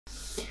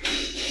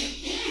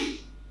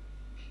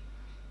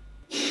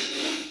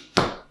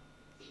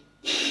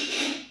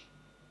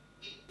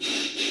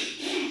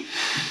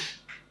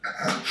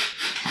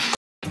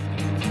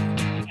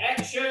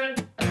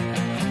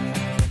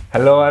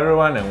Hello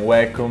everyone and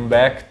welcome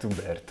back to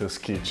Berto's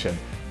Kitchen.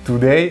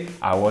 Today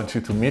I want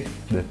you to meet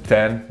the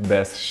 10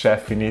 best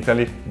chefs in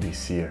Italy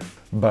this year.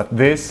 But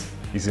this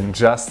isn't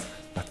just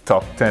a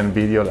top 10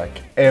 video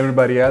like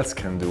everybody else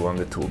can do on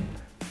the tube.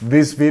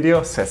 This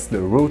video sets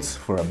the roots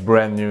for a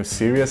brand new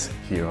series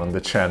here on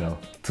the channel.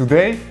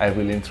 Today I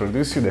will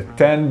introduce you the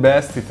 10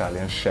 best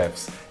Italian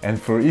chefs,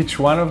 and for each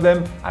one of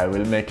them I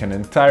will make an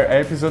entire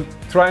episode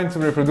trying to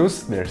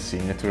reproduce their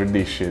signature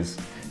dishes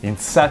in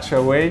such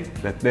a way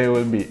that they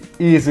will be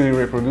easily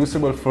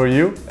reproducible for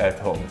you at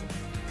home.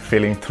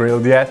 Feeling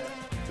thrilled yet?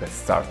 Let's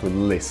start with the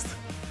list.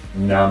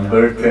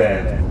 Number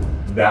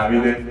 10.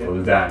 Davide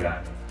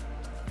Oldani.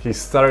 He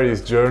started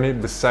his journey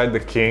beside the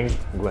king,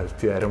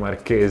 Gualtiero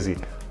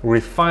Marchesi,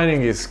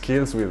 refining his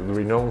skills with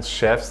renowned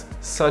chefs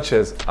such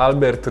as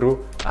Albert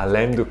Roux,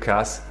 Alain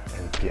Ducasse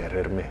and Pierre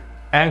Hermé.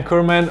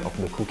 Anchorman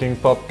of the cooking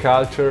pop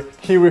culture,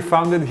 he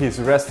refounded his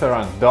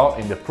restaurant Do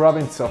in the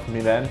province of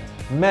Milan,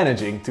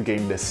 managing to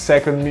gain the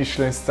second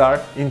Michelin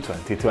star in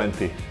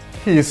 2020.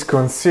 He is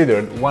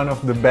considered one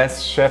of the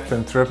best chef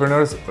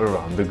entrepreneurs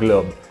around the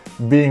globe,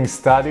 being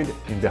studied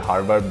in the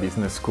Harvard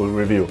Business School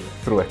Review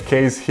through a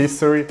case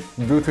history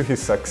due to his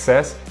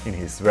success in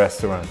his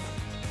restaurant.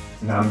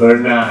 Number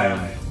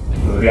 9.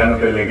 Floriano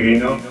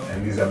Pellegrino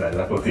and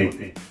Isabella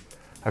Potì.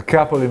 A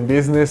couple in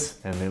business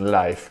and in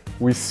life.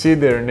 We see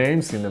their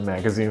names in the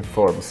magazine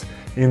Forbes,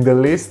 in the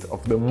list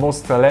of the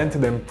most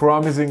talented and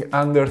promising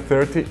under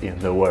 30 in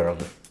the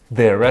world.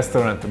 Their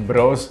restaurant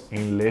Bros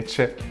in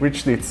Lecce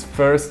reached its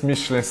first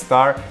Michelin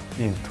star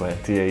in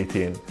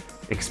 2018,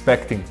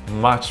 expecting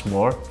much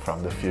more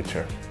from the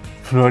future.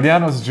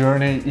 Floriano's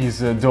journey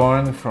is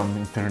adorned from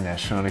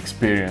international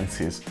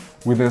experiences,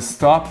 with a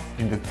stop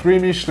in the 3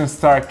 Michelin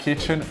star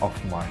kitchen of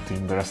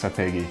Martin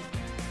Berasategui.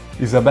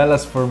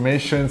 Isabella's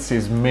formation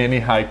sees many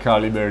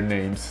high-caliber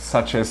names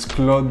such as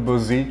Claude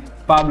Bosi,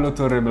 Pablo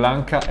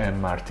Torreblanca and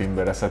Martin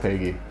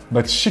Berasategui.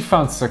 But she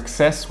found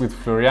success with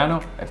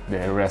Floriano at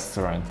their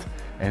restaurant.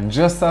 And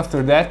just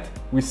after that,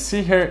 we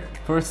see her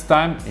first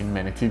time in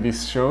many TV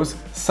shows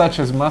such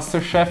as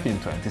MasterChef in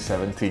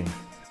 2017.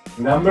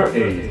 Number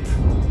 8.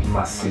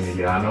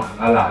 Massimiliano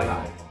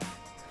Alajmo.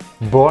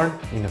 Born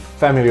in a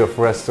family of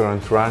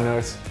restaurant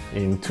runners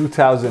in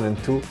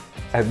 2002,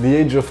 at the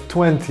age of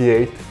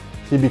 28,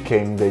 he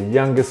became the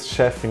youngest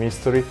chef in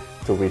history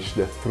to reach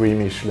the 3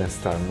 Michelin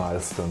star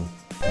milestone.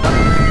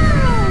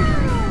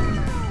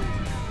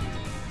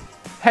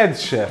 Head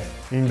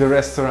chef in the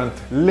restaurant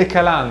Le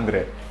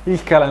Calandre, Il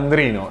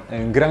Calandrino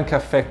and Gran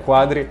Caffè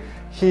Quadri,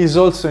 he is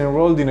also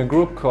enrolled in a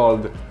group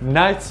called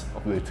Knights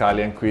of the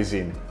Italian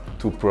Cuisine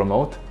to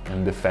promote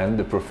and defend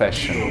the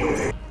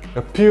profession.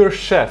 A pure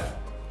chef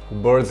who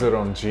boards their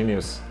own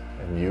genius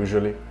and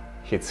usually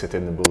hits it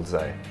in the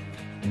bullseye.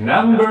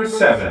 Number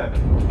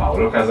 7.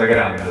 Paolo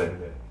Casagrande.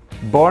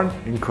 Born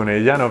in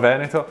Conegliano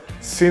Veneto,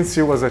 since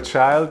he was a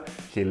child,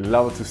 he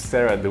loved to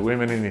stare at the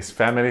women in his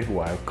family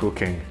while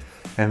cooking.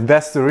 And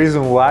that's the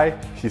reason why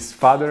his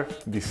father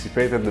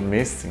dissipated the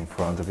mist in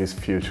front of his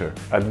future,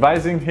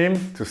 advising him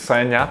to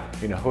sign up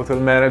in a hotel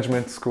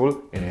management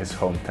school in his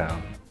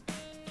hometown.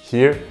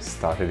 Here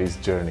started his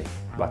journey,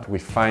 but we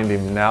find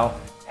him now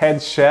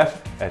head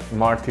chef at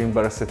Martin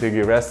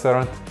Berasategui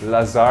restaurant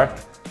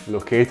L'Art,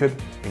 located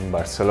in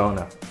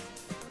Barcelona.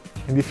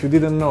 And if you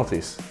didn't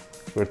notice,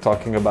 we're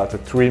talking about a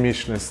 3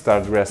 Michelin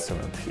starred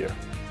restaurant here.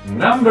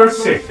 Number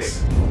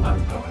 6.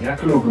 Antonia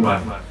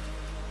Klugmann.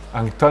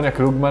 Antonia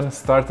Klugmann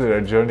started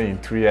her journey in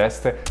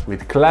Trieste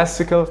with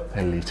classical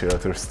and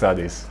literature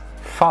studies,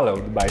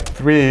 followed by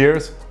 3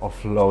 years of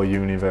law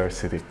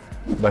university.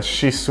 But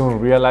she soon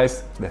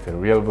realized that her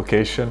real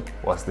vocation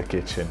was the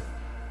kitchen.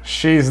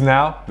 She is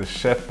now the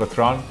chef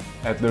patron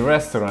at the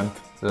restaurant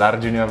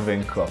L'Argine a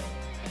Venco,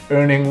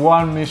 earning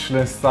 1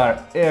 Michelin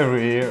star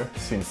every year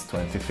since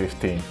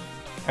 2015.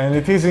 And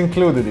it is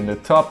included in the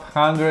top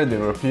 100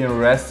 European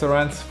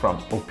restaurants from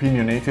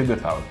opinionated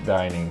about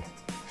dining.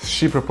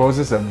 She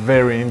proposes a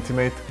very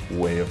intimate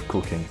way of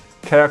cooking,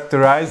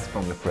 characterized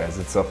from the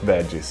presence of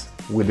veggies,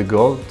 with the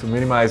goal to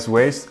minimize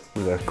waste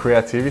with her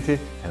creativity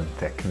and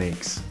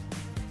techniques.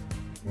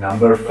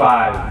 Number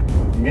 5.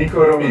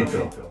 Niko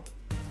Romito.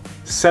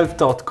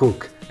 Self-taught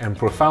cook and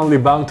profoundly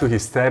bound to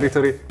his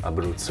territory,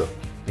 Abruzzo.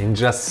 In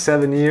just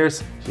 7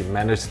 years, he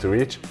managed to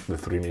reach the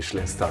 3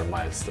 Michelin star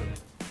milestone.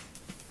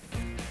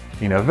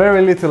 In a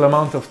very little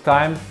amount of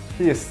time,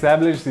 he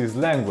established his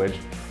language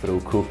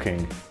through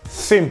cooking.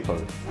 Simple,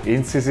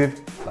 incisive,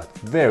 but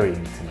very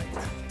intimate.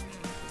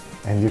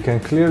 And you can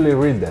clearly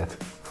read that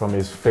from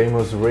his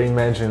famous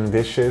reimagined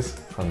dishes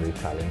from the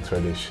Italian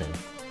tradition.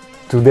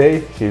 Today,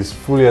 he is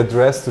fully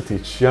addressed to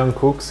teach young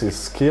cooks his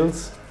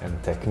skills and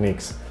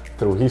techniques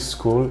through his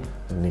school,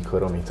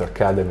 Niko Romito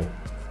Academy.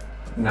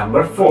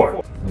 Number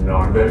 4.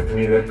 Norbert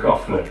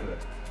Niederkofler.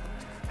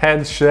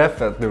 Head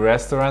chef at the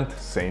restaurant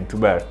Saint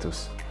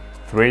Hubertus.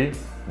 3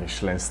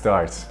 Michelin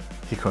stars.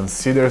 He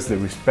considers the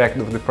respect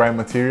of the prime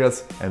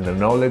materials and the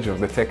knowledge of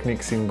the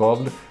techniques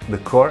involved the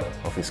core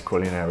of his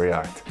culinary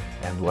art,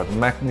 and what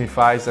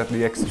magnifies at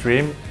the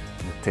extreme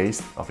the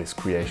taste of his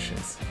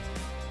creations.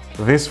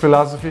 This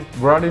philosophy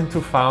brought him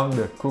to found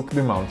the Cook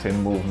the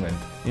Mountain movement,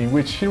 in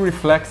which he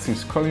reflects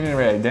his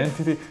culinary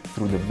identity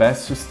through the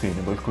best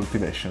sustainable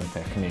cultivation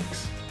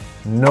techniques.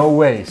 No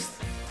waste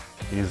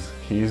is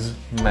his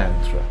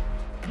mantra.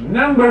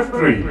 Number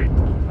 3.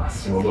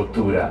 Massimo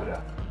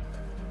Bottura.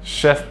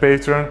 Chef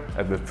patron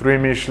at the 3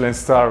 Michelin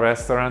star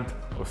restaurant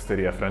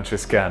Osteria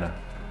Francescana,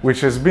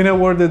 which has been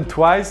awarded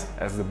twice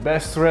as the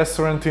best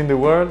restaurant in the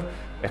world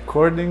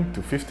according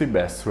to 50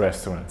 Best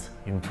Restaurants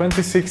in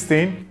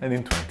 2016 and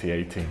in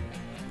 2018.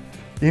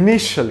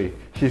 Initially,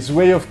 his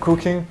way of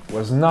cooking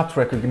was not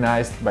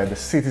recognized by the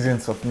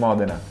citizens of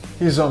Modena,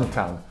 his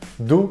hometown,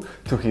 due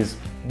to his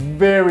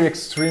very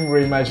extreme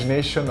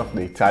reimagination of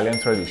the Italian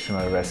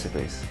traditional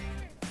recipes.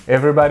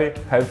 Everybody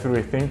had to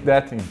rethink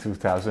that in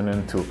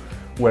 2002,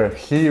 where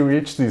he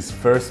reached his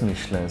first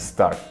Michelin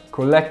star,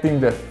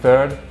 collecting the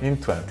third in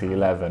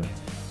 2011.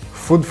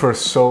 Food for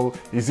Soul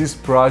is his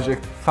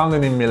project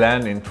founded in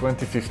Milan in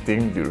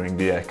 2015 during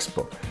the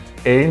Expo,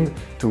 aimed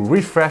to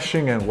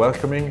refreshing and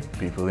welcoming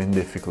people in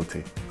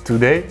difficulty.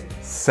 Today,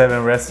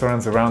 7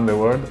 restaurants around the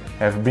world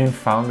have been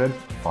founded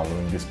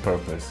following this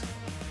purpose.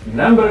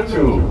 Number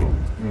 2.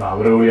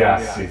 Mauro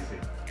Uliassi.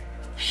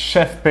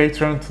 Chef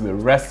patron to the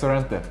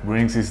restaurant that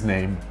brings his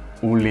name,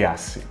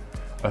 Uliassi,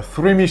 a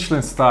 3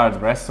 Michelin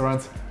starred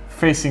restaurant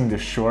facing the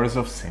shores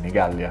of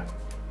Senigallia.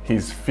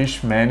 His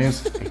fish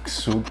menus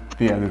exude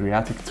the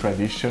Adriatic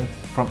tradition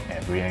from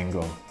every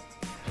angle.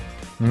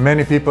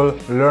 Many people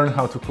learn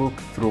how to cook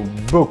through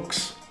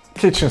books,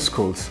 kitchen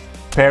schools,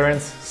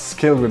 parents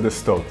skilled with the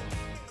stove.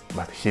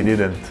 But he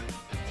didn't.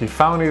 He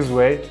found his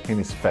way in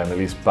his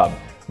family's pub,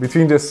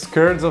 between the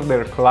skirts of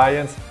their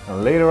clients,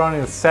 and later on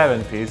in the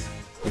 70s,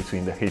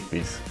 between the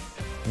hippies.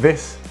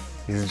 This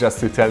is just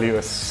to tell you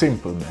a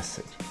simple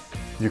message.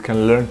 You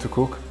can learn to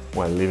cook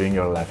while living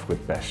your life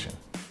with passion.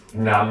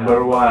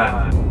 Number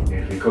 1.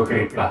 Enrico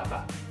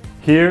Crippa.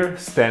 Here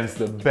stands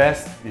the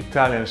best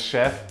Italian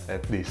chef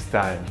at this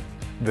time.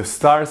 The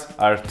stars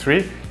are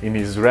 3 in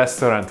his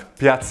restaurant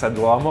Piazza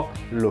Duomo,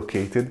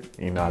 located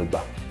in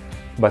Alba.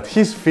 But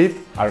his feet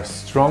are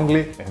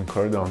strongly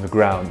anchored on the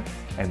ground,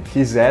 and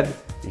his head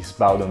is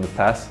bowed on the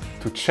past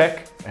to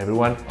check every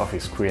one of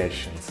his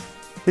creations.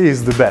 He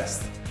is the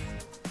best,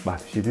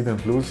 but he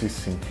didn't lose his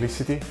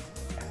simplicity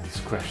and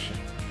discretion.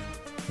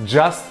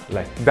 Just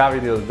like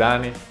Davide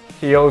Oldani,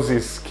 he owes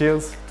his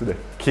skills to the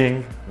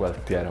King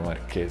Gualtiero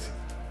Marchesi.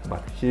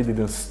 But he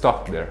didn't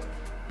stop there.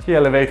 He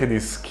elevated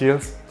his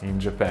skills in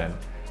Japan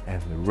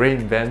and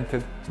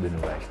reinvented the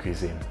Nouvelle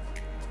cuisine.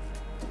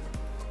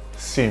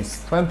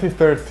 Since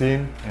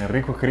 2013,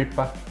 Enrico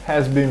Crippa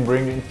has been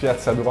bringing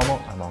Piazza Duomo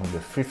among the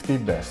 50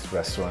 best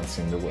restaurants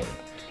in the world,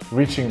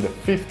 reaching the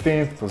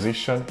 15th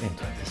position in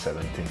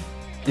 2017.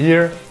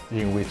 Year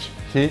in which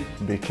he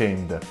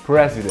became the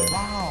president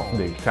of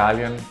the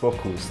Italian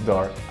Bocuse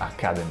d'Or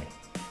Academy.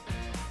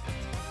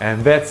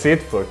 And that's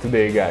it for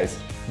today, guys.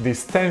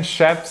 These 10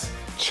 chefs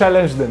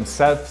challenged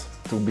themselves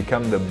to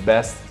become the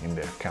best in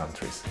their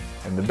countries.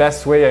 And the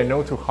best way I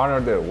know to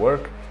honor their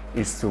work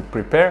is to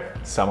prepare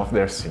some of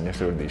their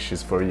signature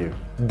dishes for you.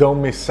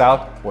 Don't miss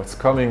out what's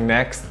coming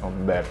next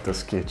on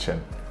Berto's Kitchen.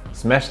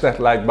 Smash that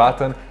like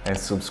button and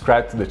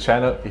subscribe to the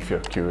channel if you're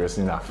curious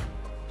enough.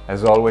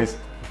 As always,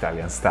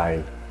 Italian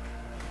style.